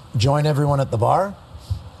dogs join everyone at the bar?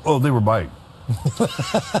 Oh, they were biting.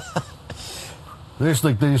 They used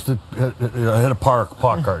to I had a park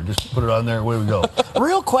card. Just put it on there. Away we go.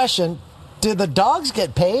 Real question. Do the dogs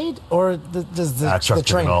get paid, or does the Chuck took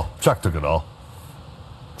trainer? it all. Chuck took it all.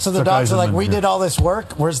 So the Chuck dogs are like, Eisenman, we yeah. did all this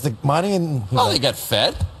work. Where's the money? And Oh, they get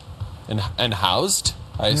fed and housed,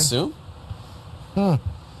 I assume. They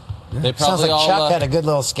sounds probably like all Chuck had a good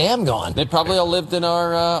little scam going. they probably all lived in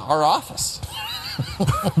our office.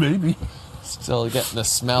 Maybe. Still getting the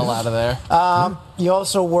smell out of there. You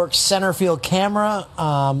also worked center field camera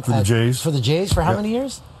For the Jays. For the Jays for how Yeah. many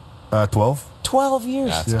years? 12. 12 years.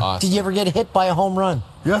 That's awesome. Did you ever get hit by a home run?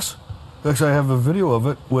 Yes. Actually, I have a video of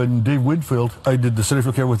it when Dave Winfield, I did the center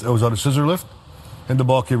field camera I was on a scissor lift, and the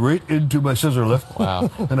ball came right into my scissor lift. Wow.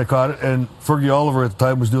 And I caught it, and Fergie Oliver at the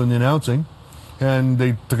time was doing the announcing, and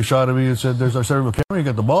they took a shot at me and said, there's our center field camera. You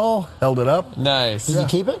got the ball, held it up. Nice. Did you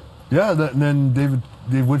keep it? Yeah, and then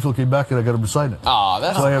Dave Winfield came back, and I got him to sign it. Oh,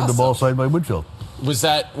 that's So I have the awesome. ball signed by Winfield. Was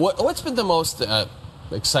that what's been the most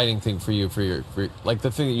exciting thing for you for like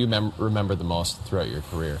the thing that you remember the most throughout your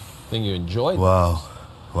career? Thing you enjoyed? Wow.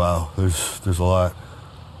 There's a lot.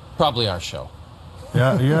 Probably our show.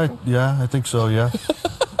 Yeah, I think so, yeah.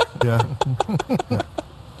 Yeah.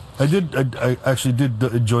 I actually did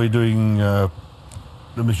enjoy doing the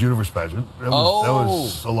Miss Universe pageant. That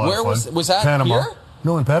was a lot Where of fun. was that Panama. here?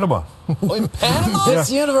 No, in Panama. Oh, in Panama? Miss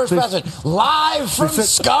Universe President, live from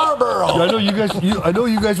Scarborough. I know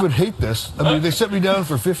you guys would hate this. I mean, they sent me down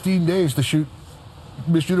for 15 days to shoot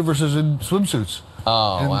Miss Universes in swimsuits.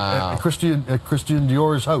 Oh, wow. At Christian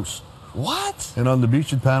Dior's house. What? And on the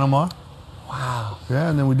beach in Panama. Wow. Yeah,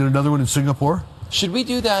 and then we did another one in Singapore. Should we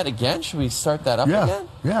do that again? Should we start that up Yeah, again?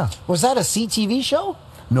 yeah. Was that a CTV show?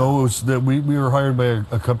 No, it was that we were hired by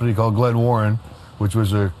a company called Glenn Warren, which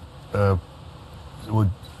was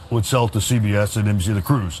would sell to CBS and NBC the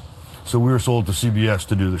cruise. So we were sold to CBS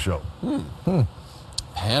to do the show.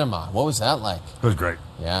 Panama. What was that like? It was great.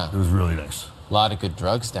 Yeah. It was really nice. A lot of good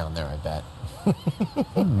drugs down there, I bet.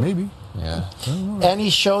 Maybe. Yeah. Any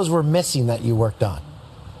shows were missing that you worked on?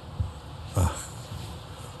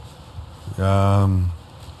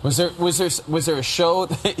 Was there a show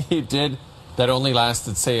that you did that only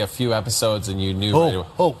lasted, say, a few episodes and you knew right away?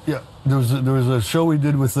 Oh, yeah. There was a show we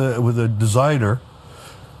did with a designer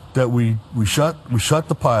that we shot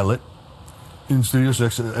the pilot in Studio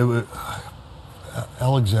 6.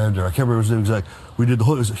 Alexander, I can't remember his name exactly. We did the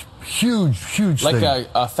whole. It was a huge Like thing.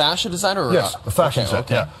 a fashion designer? Or Yes, a fashion okay, set.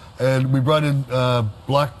 okay. Yeah, and we brought in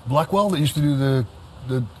Blackwell that used to do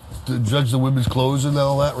the judge the women's clothes and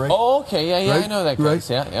all that, right? Oh, okay. Yeah, Right? I know that guy. Right?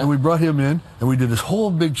 Yeah, yeah. And we brought him in, and we did this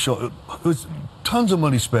whole big show. It was tons of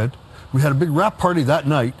money spent. We had a big wrap party that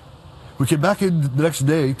night. We came back in the next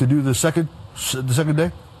day to do the second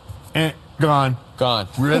day, and gone.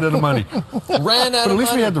 We ran out of money. Ran out But at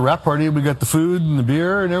least we had the wrap party, and we got the food and the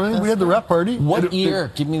beer and everything. We had the wrap party. What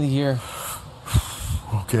year? Give me the year.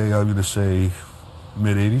 Okay, I'm going to say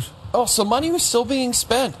mid-'80s. Oh, so money was still being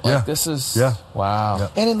spent. Like, Yeah. this is... Yeah. Wow. Yeah.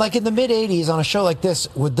 And in the mid 80s, on a show like this,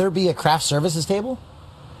 would there be a craft services table?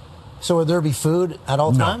 So would there be food at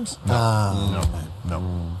all times?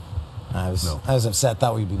 No. I was upset.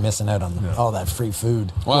 Thought we'd be missing out on all that free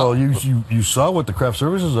food. Well, you saw what the craft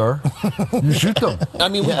services are. You shoot them. I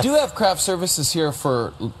mean, we do have craft services here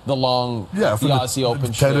for the long, Yeah, for the Aussie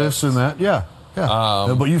Open tennis shifts. and that. Yeah.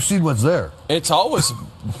 But you've seen what's there. It's always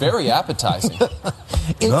very appetizing.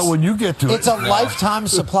 Not when you get to it. It's a lifetime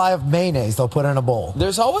supply of mayonnaise they'll put in a bowl.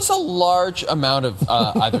 There's always a large amount of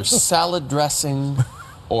either salad dressing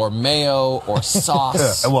or mayo or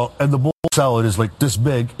sauce. Yeah, well, and the bowl salad is like this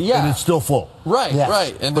big, Yeah. and it's still full. Right, Yes.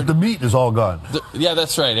 right. And But the meat is all gone. yeah,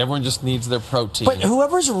 that's right. Everyone just needs their protein. But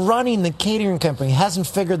whoever's running the catering company hasn't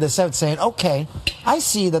figured this out, saying, okay, I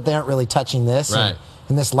see that they aren't really touching this Right.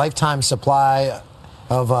 and this lifetime supply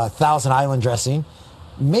of Thousand Island dressing.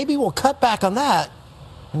 Maybe we'll cut back on that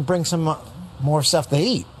and bring some more stuff to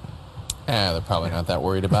eat. They're probably not that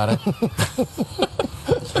worried about it.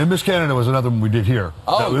 And Miss Canada was another one we did here.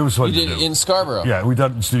 Oh, it was fun you did to it do. in Scarborough. Yeah, we did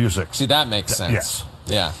it in Studio 6. See, that makes sense. Yes.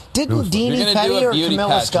 Yeah. Didn't You're Deanie going to Petty do or a beauty Camilla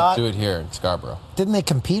pageant, Scott, do it here in Scarborough. didn't they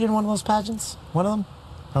compete in one of those pageants? One of them?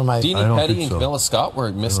 Or am I Deanie don't Petty think and so. Camilla Scott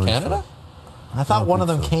were Miss I don't think Canada? I thought one of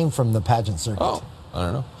them think so. came from the pageant circuit. Oh, I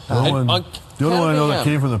don't know. The only And one, the only one I know that Canada,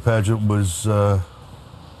 came from the pageant was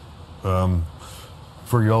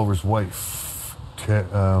Fergie Oliver's wife. Oh, Can't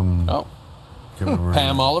remember her Pam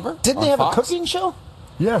name. Oliver? Didn't on they have Fox? a cooking show?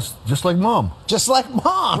 Yes, just like Mom. Just like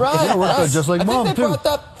Mom. Right. Yeah, it worked out just like I Mom, think they too. brought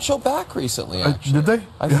that show back recently, actually. Did they?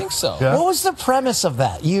 I think so. Yeah. What was the premise of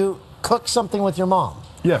that? You cook something with your mom.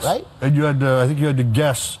 Yes. Right? And you had, I think you had to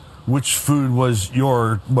guess which food was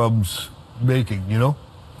your mom's making, you know?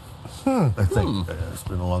 I think. Yeah, it's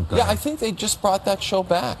been a long time. Yeah, I think they just brought that show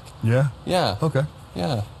back. Yeah? Yeah. Okay.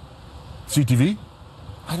 Yeah. CTV?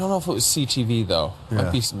 I don't know if it was CTV, though.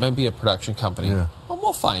 Yeah. Might be a production company. Yeah. Well,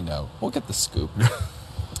 we'll find out. We'll get the scoop.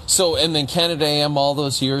 So, and then Canada AM all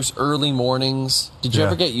those years, early mornings. Did you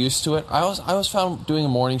ever get used to it? I always found doing a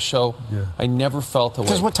morning show, I never felt awake.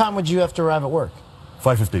 Because what time would you have to arrive at work?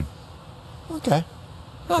 5:15. Okay.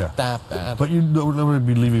 Not that bad. But you would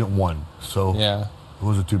be leaving at 1, so it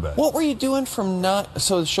wasn't too bad. What were you doing from 9?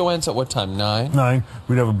 So the show ends at what time? 9? 9.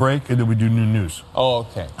 We'd have a break, and then we'd do news. Oh,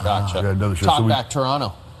 okay. Gotcha. Another show. Talk back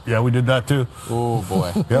Toronto. Yeah, we did that too. Oh,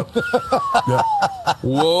 boy. Yep.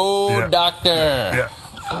 Whoa, doctor. Yeah.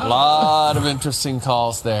 A lot of interesting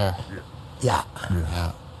calls there. Yeah.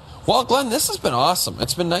 Well, Glenn, this has been awesome.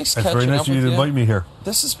 It's been nice catching up with you. It's very nice of you to invite me here.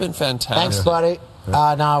 This has been fantastic. Thanks, buddy.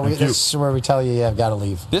 This is where we tell you I've got to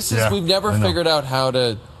leave. We've never figured out how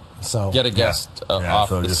to get a guest off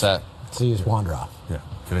the set. So you just wander off. Yeah.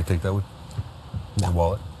 Can I take that one? No. The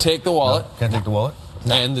wallet? Take the wallet. No? Can't take the wallet?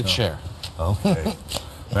 And the chair. Okay.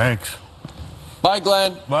 Thanks. Bye,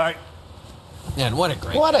 Glenn. Bye. Man, what a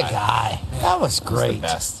great What guy. a guy. That was great. He's the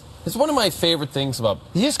best. It's one of my favorite things about...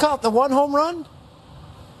 You just call it the one home run?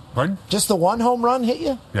 Pardon? Just the one home run hit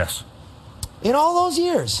you? Yes. In all those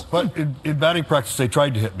years? But in batting practice, they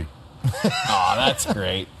tried to hit me. Oh, that's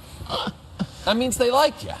great. That means they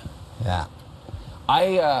like you. Yeah.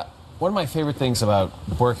 One of my favorite things about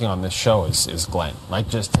working on this show is Glenn. Like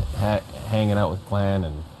just hanging out with Glenn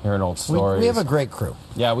and hearing old stories. We have a great crew.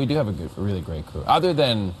 Yeah, we do have a really great crew. Other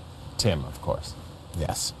than Tim, of course.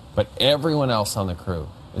 Yes. But everyone else on the crew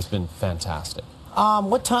has been fantastic.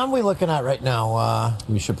 What time are we looking at right now?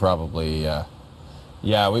 We should probably...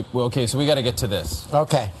 okay, so we got to get to this.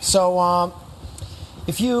 Okay. So,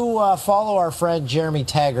 if you follow our friend Jeremy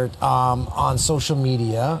Taggart on social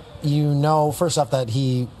media, you know, first off, that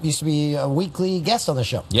he used to be a weekly guest on the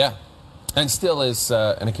show. Yeah. And still is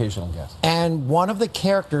an occasional guest. And one of the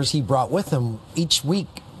characters he brought with him each week,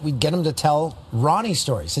 we'd get him to tell Ronnie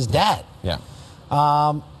stories, his dad. Yeah.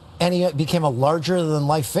 And he became a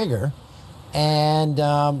larger-than-life figure. And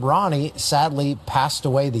Ronnie, sadly, passed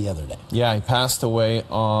away the other day. Yeah, he passed away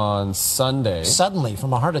on Sunday. Suddenly,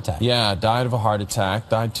 from a heart attack. Yeah, died of a heart attack,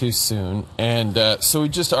 died too soon. And so we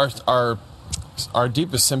just, our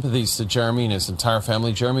deepest sympathies to Jeremy and his entire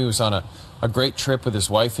family. Jeremy was on a great trip with his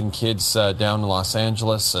wife and kids down in Los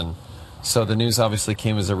Angeles. And so the news obviously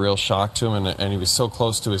came as a real shock to him. And he was so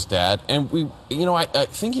close to his dad. And we,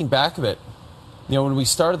 thinking back of it, when we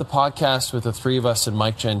started the podcast with the three of us and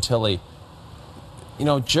Mike Gentili,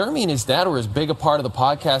 Jeremy and his dad were as big a part of the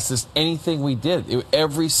podcast as anything we did.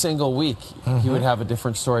 Every single week, he would have a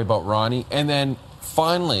different story about Ronnie. And then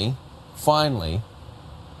finally,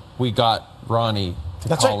 we got Ronnie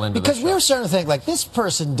to call into the show. Because we were starting to think, like, this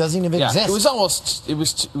person doesn't even exist. It was almost, it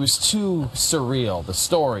was too surreal, the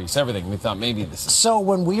stories, everything. We thought maybe this is... So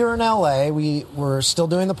when we were in L.A., we were still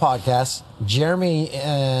doing the podcast. Jeremy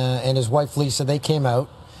and his wife, Lisa, they came out.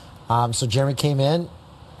 So Jeremy came in,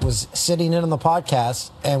 was sitting in on the podcast,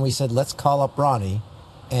 and we said, let's call up Ronnie,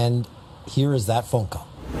 and here is that phone call.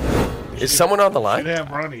 Is someone on the line?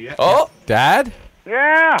 Yeah, Ronnie, yeah. Oh, Dad?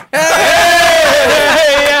 Yeah. Hey!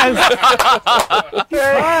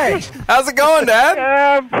 How's it going, Dad?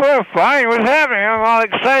 Fine. What's happening? I'm all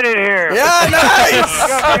excited here. Yeah, nice.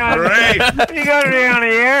 Great. You got me on the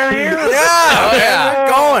air here? Yeah.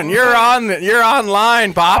 Going. You're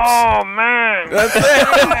online, Pops. Oh, man. That's it.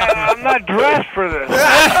 I'm not dressed for this.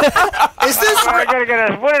 Is this... I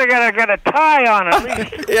gotta get a tie on at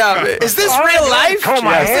least. Yeah. Is this real life? Comb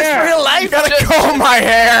my hair. Is this real life? Gotta comb my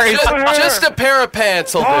hair. Just a pair of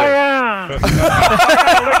pants will do. Oh, yeah.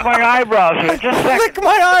 Lick my eyebrows here. Just a second. Lick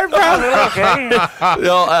my eyebrows. Okay.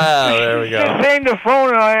 There we go. Just saying the phone.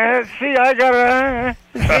 See, I got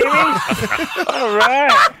see me? All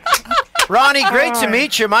right. Ronnie, great to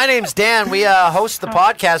meet you. My name's Dan. We host the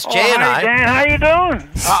podcast, Jay and I. Hi, Dan. How you doing?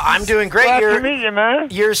 I'm doing great. Glad to meet you, man.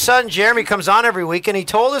 Your son, Jeremy, comes on every week, and he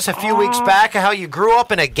told us a few weeks back how you grew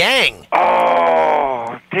up in a gang.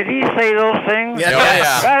 Oh, did he say those things? Yeah.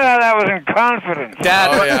 That was in confidence.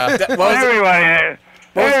 Dad,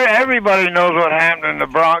 Everybody knows what happened in the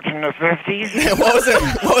Bronx in the 50s. What was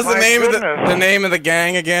the name of the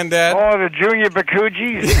gang again, Dad? Oh, the Junior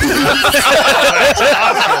Bakuji's.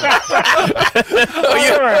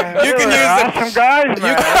 You can use awesome guys,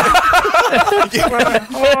 man.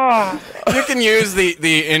 You can use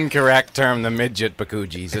the incorrect term, the midget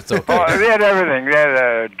Bakujis. It's okay. Oh, they had everything. They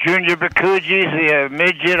had Junior Bakujis, the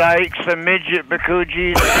midget-ikes, the midget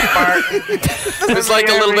Bakujis, the Spartans. It was like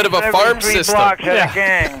a little bit of a farm system. Blocks had a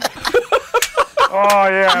gang. Oh,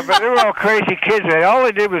 yeah, but they were all crazy kids. All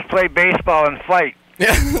they did was play baseball and fight.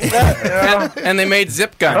 And they made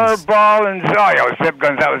zip guns. Curveball and zip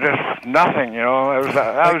guns. That was just nothing,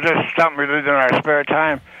 That was just something we did in our spare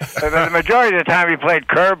time. But the majority of the time, we played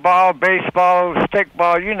curveball, baseball,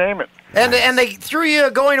 stickball, you name it. And they threw you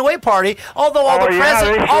a going away party, although all the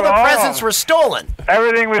presents were stolen.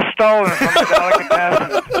 Everything was stolen from the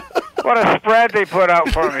delicatessen. What a spread they put out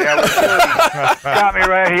for me. Got me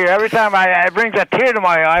right here. Every time it brings a tear to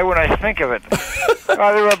my eye when I think of it. They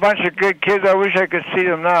were a bunch of good kids. I wish I could see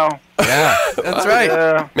them now. Yeah, that's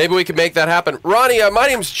right. Maybe we could make that happen. Ronnie, my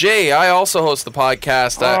name's Jay. I also host the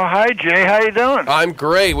podcast. Hi, Jay. How you doing? I'm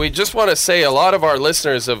great. We just want to say a lot of our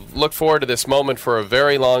listeners have looked forward to this moment for a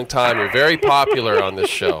very long time. You're very popular on this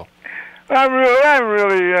show. I'm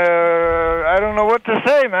really, I don't know what to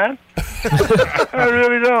say, man. I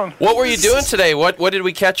really don't. What were you doing today? What did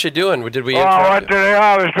we catch you doing? Did we? I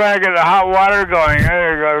was trying to get the hot water going.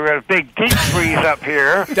 There you go. We got a big deep freeze up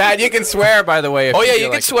here. Dad, you can swear, by the way. You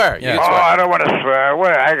can swear. Yeah. I don't want to swear.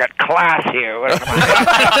 I got class here.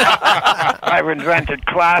 I've invented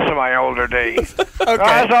class in my older days. Okay.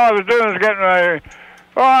 That's all I was doing was getting my...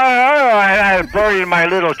 I had buried my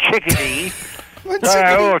little chickadee. A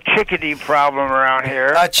little chickadee problem around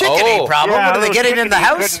here. A chickadee problem? Yeah, what, are they getting in the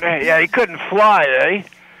house? He couldn't fly,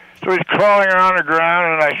 So he's crawling around the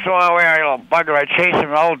ground, and I saw away a little bugger. I chased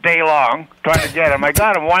him all day long, trying to get him. I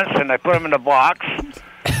got him once, and I put him in the box.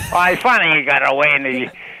 I finally got away, and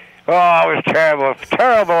it was terrible.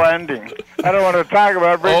 Terrible ending. I don't want to talk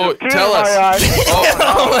about it. Tell us.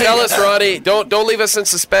 Tell us, Ronnie. Don't leave us in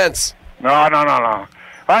suspense. No.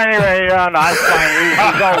 Anyway, it's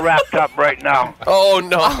fine. He's all wrapped up right now. Oh,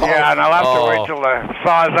 no. Yeah, and I'll have to wait till the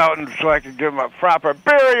thaw's out so I can give him a proper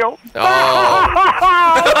burial.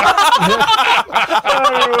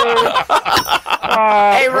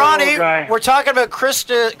 Hey, Ronnie, we're talking about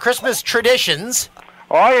Christmas traditions.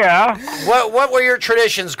 Oh, yeah. What were your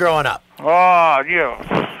traditions growing up?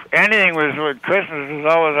 Anything with Christmas was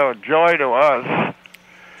always a joy to us.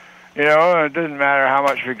 It didn't matter how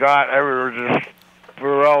much we got. We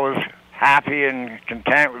were always happy and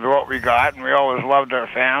content with what we got, and we always loved our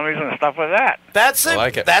families and stuff like that. That's it. I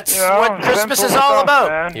like it. That's what Christmas is all about.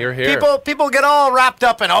 Man. You're here. People get all wrapped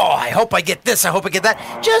up in, I hope I get this, I hope I get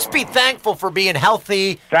that. Just be thankful for being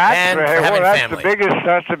healthy and for having family.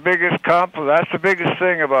 That's the biggest compliment. That's the biggest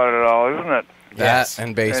thing about it all, isn't it? That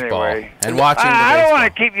and baseball. Anyway. And watching the baseball. I don't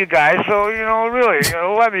want to keep you guys, so, really,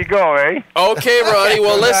 let me go, Okay, Ronnie,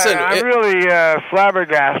 well, listen. I'm really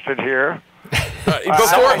flabbergasted here.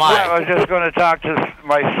 I was just going to talk to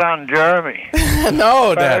my son, Jeremy.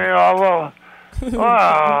 No, Dad. Oh,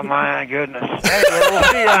 my goodness.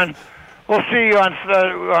 Anyway, we'll see you on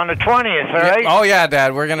the 20th, all right? Oh, yeah,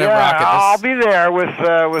 Dad. We're going to rock it. I'll be there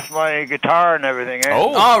with my guitar and everthing.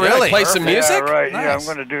 Oh, really? Play some music? Yeah, right. Nice. Yeah, I'm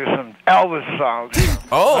going to do some Elvis songs.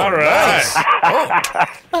 All right.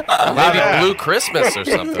 Maybe Blue Christmas or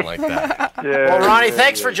something like that. Well, Ronnie,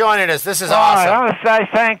 thanks for joining us. This is awesome. I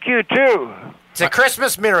thank you, too. It's a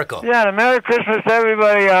Christmas miracle. Yeah, and Merry Christmas to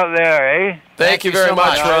everybody out there, Thank you very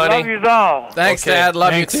much, Ronnie. I love you all. Thanks, Dad.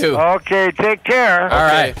 Love you, too. Okay, take care. All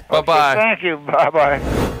right. Bye-bye. Thank you. Bye-bye.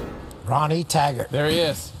 Ronnie Taggart. There he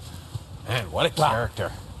is. Man, what a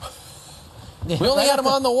character. We only had him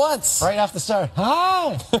on the once. Right off the start.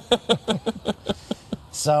 Hi.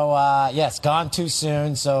 So, yes, gone too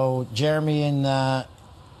soon. So, Jeremy and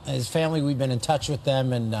his family, we've been in touch with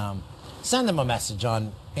them and send them a message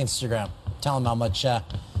on Instagram. Tell him how much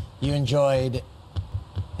you enjoyed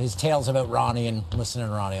his tales about Ronnie and listening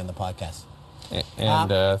to Ronnie on the podcast.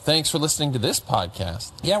 And thanks for listening to this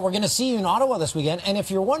podcast. Yeah, we're going to see you in Ottawa this weekend. And if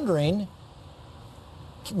you're wondering,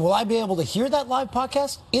 will I be able to hear that live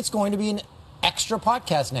podcast? It's going to be an extra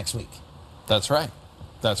podcast next week. That's right.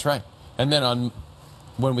 And then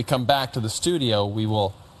when we come back to the studio, we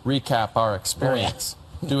will recap our experience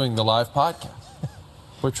doing the live podcast,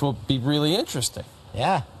 which will be really interesting.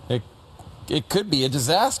 Yeah. It could be a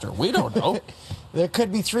disaster. We don't know. There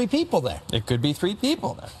could be 3 people there. It could be 3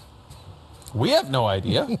 people there. We have no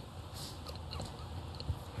idea.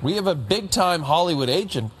 We have a big-time Hollywood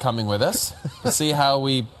agent coming with us to see how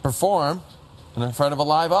we perform in front of a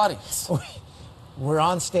live audience. We're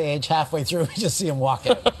on stage halfway through. We just see him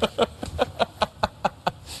walking.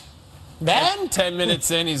 Ben? 10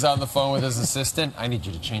 minutes in, he's on the phone with his assistant. I need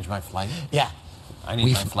you to change my flight. Yeah. I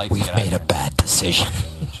need my flight to get out We've made a bad decision.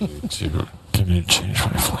 Can you change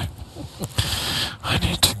my flight? I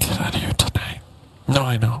need to get out of here tonight. No,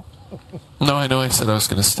 I know. I said I was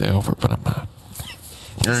going to stay over, but I'm not.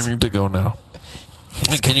 I need to go now.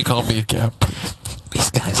 Can you call me a cab, please?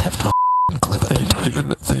 These guys have no clue. They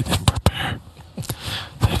didn't prepare.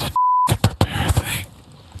 They didn't prepare a thing.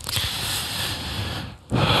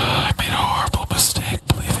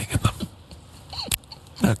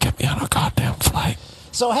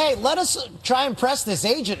 So, hey, let us try and press this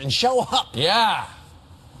agent and show up. Yeah.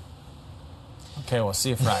 Okay, we'll see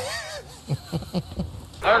you Friday.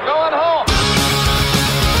 They're going home.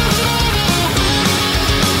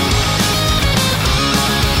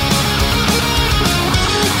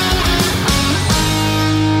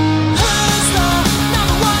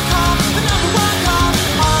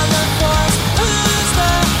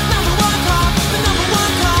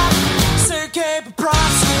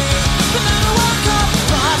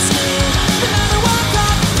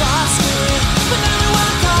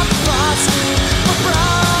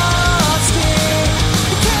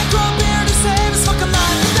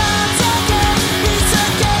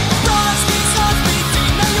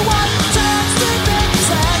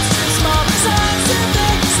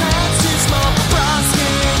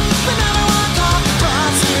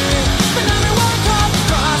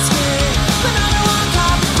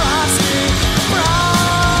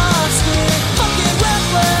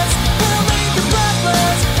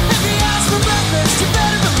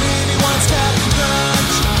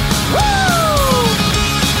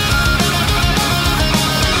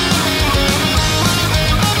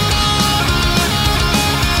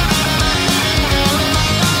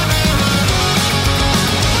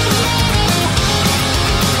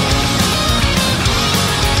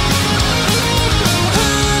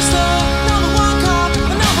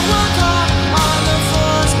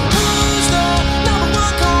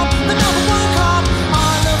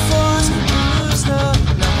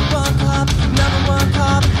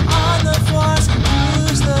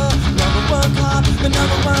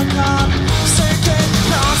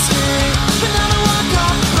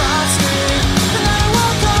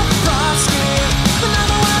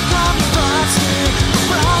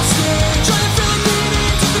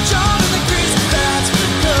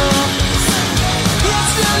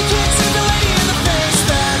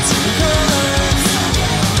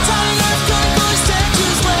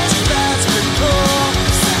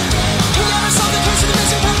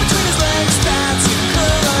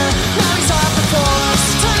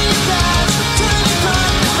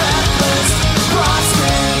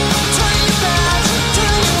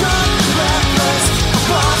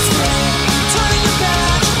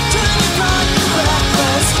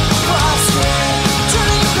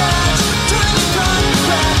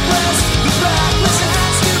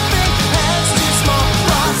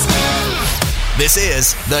 This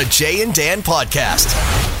is the Jay and Dan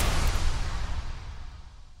Podcast.